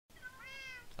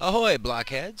Ahoy,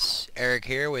 blockheads! Eric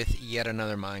here with yet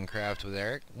another Minecraft with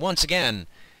Eric. Once again,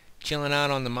 chilling out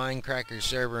on the Minecracker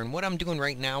server, and what I'm doing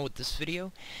right now with this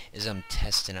video is I'm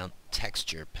testing out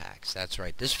texture packs. That's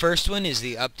right. This first one is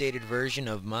the updated version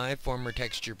of my former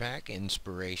texture pack,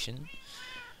 Inspiration.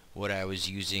 What I was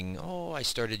using, I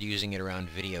started using it around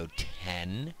video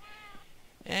 10,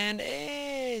 and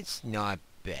it's not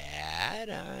bad.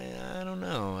 I don't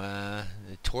know.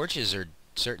 The torches are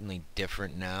certainly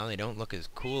different now. They don't look as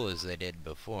cool as they did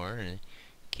before, and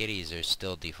kitties are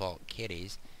still default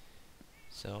kitties.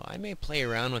 So I may play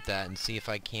around with that and see if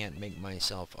I can't make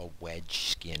myself a wedge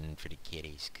skin for the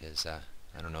kitties, because I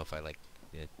don't know if I like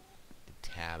the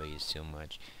tabbies so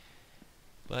much.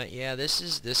 But yeah, this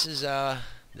is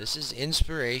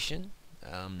Inspiration.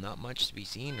 Not much to be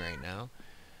seen right now.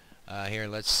 Here,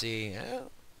 let's see.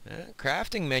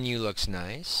 Crafting menu looks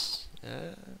nice.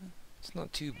 It's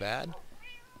not too bad.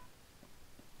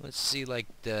 Let's see, like,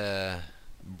 the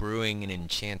brewing and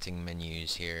enchanting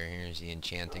menus here. Here's the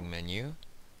enchanting menu.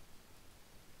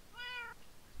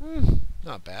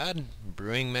 Not bad.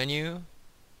 Brewing menu.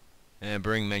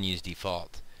 Brewing menu's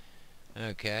default.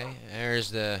 Okay,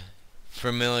 there's the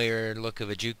familiar look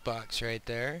of a jukebox right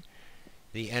there.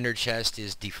 The ender chest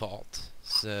is default.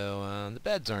 So, the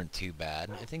beds aren't too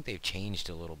bad. I think they've changed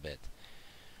a little bit.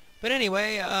 But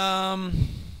anyway,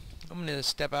 I'm going to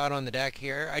step out on the deck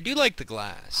here. I do like the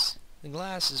glass. The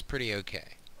glass is pretty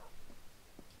okay.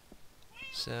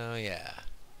 So yeah,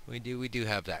 we do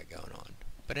have that going on.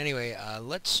 But anyway,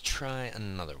 let's try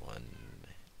another one.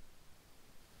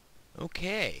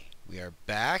 Okay, we are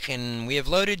back, and we have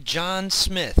loaded John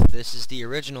Smith. This is the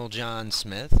original John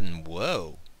Smith, and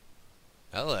whoa.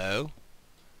 Hello.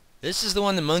 This is the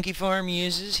one the Monkey Farm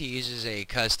uses. He uses a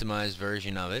customized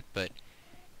version of it, but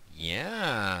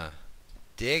yeah.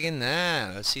 Digging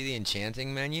that. Let's see the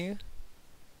enchanting menu.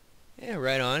 Yeah,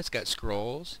 right on. It's got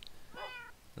scrolls.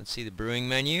 Let's see the brewing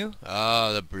menu.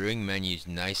 Oh, the brewing menu's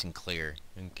nice and clear.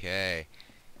 Okay.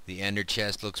 The ender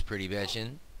chest looks pretty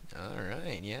bitchin'.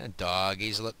 Alright, yeah.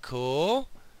 Doggies look cool.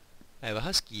 I have a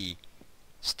husky.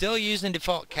 Still using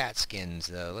default cat skins,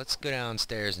 though. Let's go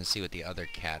downstairs and see what the other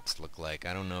cats look like.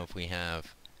 I don't know if we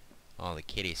have all the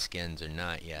kitty skins or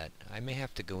not yet. I may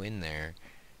have to go in there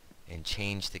and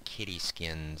change the kitty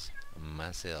skins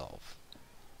myself.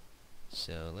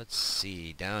 So let's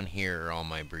see. Down here are all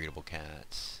my breedable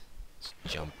cats. Let's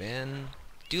jump in.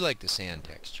 Do like the sand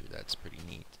texture. That's pretty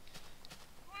neat.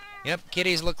 Yep,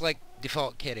 kitties look like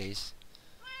default kitties.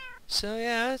 So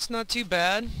yeah, it's not too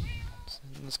bad.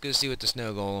 Let's go see what the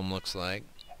snow golem looks like.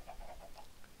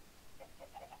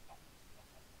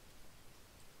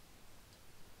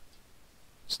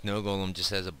 Snow golem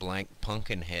just has a blank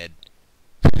pumpkin head.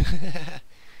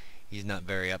 He's not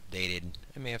very updated.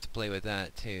 I may have to play with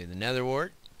that too. The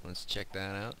netherwort, let's check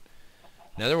that out.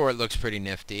 Netherwort looks pretty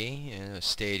nifty.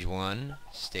 Stage 1,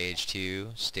 Stage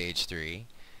 2, Stage 3.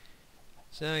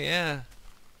 So yeah.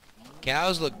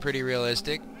 Cows look pretty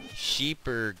realistic. Sheep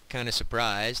are kind of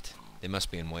surprised. They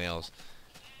must be in Wales.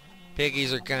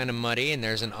 Piggies are kind of muddy, and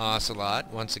there's an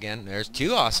ocelot. Once again, there's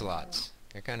 2 ocelots.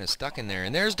 They're kind of stuck in there.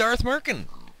 And there's Darth Merkin.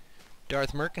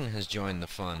 Darth Merkin has joined the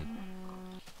fun.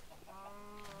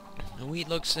 The wheat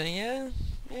looks, yeah,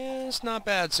 it's not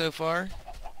bad so far.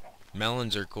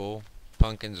 Melons are cool.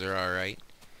 Pumpkins are alright.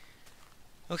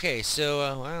 Okay,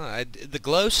 so, the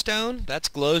glowstone, that's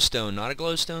glowstone, not a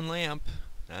glowstone lamp.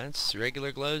 That's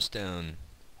regular glowstone.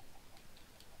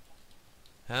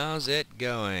 How's it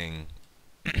going?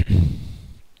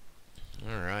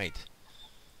 Alright.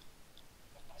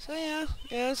 So yeah,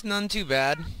 it's none too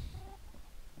bad.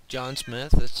 John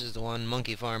Smith, this is the one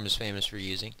Monkey Farm is famous for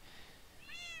using.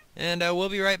 And we'll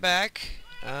be right back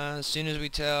as soon as we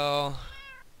tell...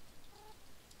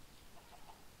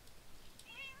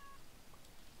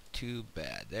 Too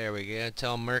bad. There we go.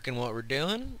 Tell Merkin what we're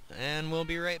doing, and we'll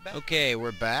be right back. Okay,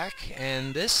 we're back,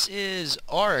 and this is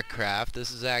AuraCraft.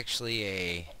 This is actually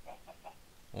a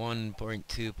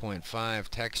 1.2.5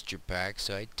 texture pack,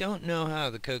 so I don't know how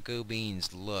the cocoa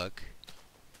beans look.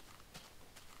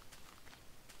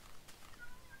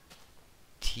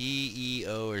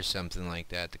 TEO or something like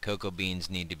that. The cocoa beans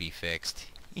need to be fixed.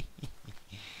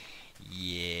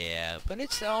 Yeah, but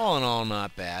it's all in all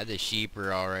not bad. The sheep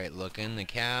are alright looking. The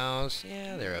cows,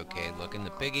 yeah, they're okay looking.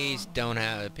 The piggies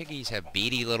have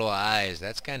beady little eyes.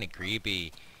 That's kind of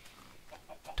creepy.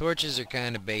 Torches are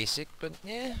kind of basic, but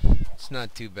yeah, it's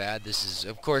not too bad.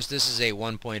 Of course, this is a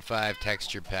 1.5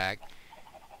 texture pack.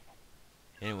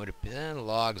 And it would have been the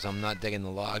logs. I'm not digging the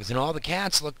logs. And all the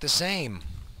cats look the same.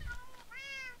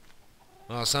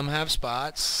 Well, some have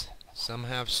spots, some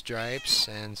have stripes,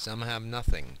 and some have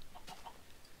nothing.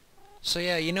 So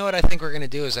yeah, you know what I think we're going to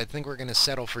do is I think we're going to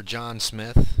settle for John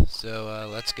Smith. So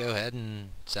let's go ahead and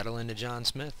settle into John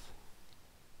Smith.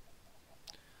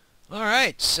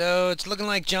 Alright, so it's looking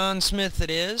like John Smith it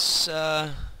is.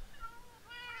 I'll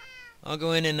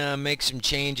go in and make some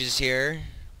changes here.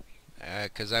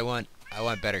 Because I want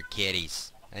better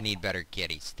kitties. I need better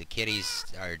kitties. The kitties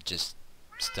are just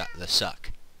the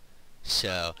suck.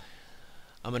 So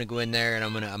I'm gonna go in there and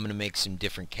I'm gonna make some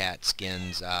different cat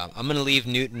skins. I'm gonna leave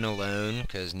Newton alone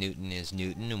because Newton is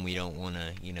Newton, and we don't want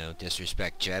to, you know,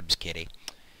 disrespect Jeb's kitty.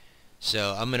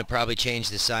 So I'm gonna probably change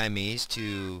the Siamese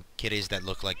to kitties that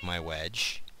look like my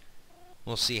wedge.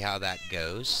 We'll see how that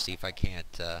goes. See if I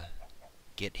can't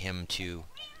get him to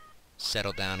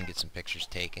settle down and get some pictures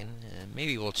taken.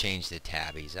 Maybe we'll change the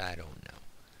tabbies. I don't know.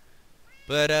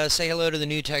 But say hello to the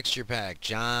new texture pack,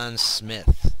 John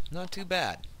Smith. Not too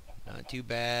bad. Not too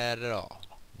bad at all.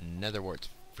 Netherwort's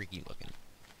freaky looking.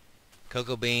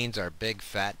 Cocoa beans are big,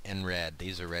 fat, and red.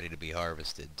 These are ready to be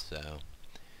harvested, so.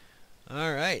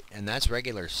 Alright, and that's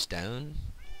regular stone.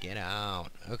 Get out.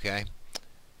 Okay.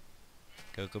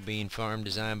 Cocoa bean farm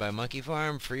designed by Monkey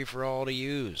Farm, free for all to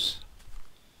use.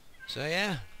 So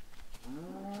yeah.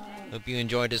 Hope you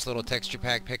enjoyed this little texture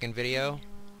pack picking video.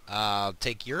 I'll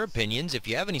take your opinions. If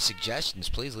you have any suggestions,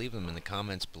 please leave them in the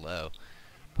comments below.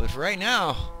 But for right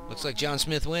now, looks like John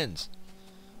Smith wins.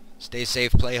 Stay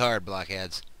safe, play hard,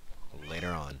 blockheads.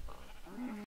 Later on.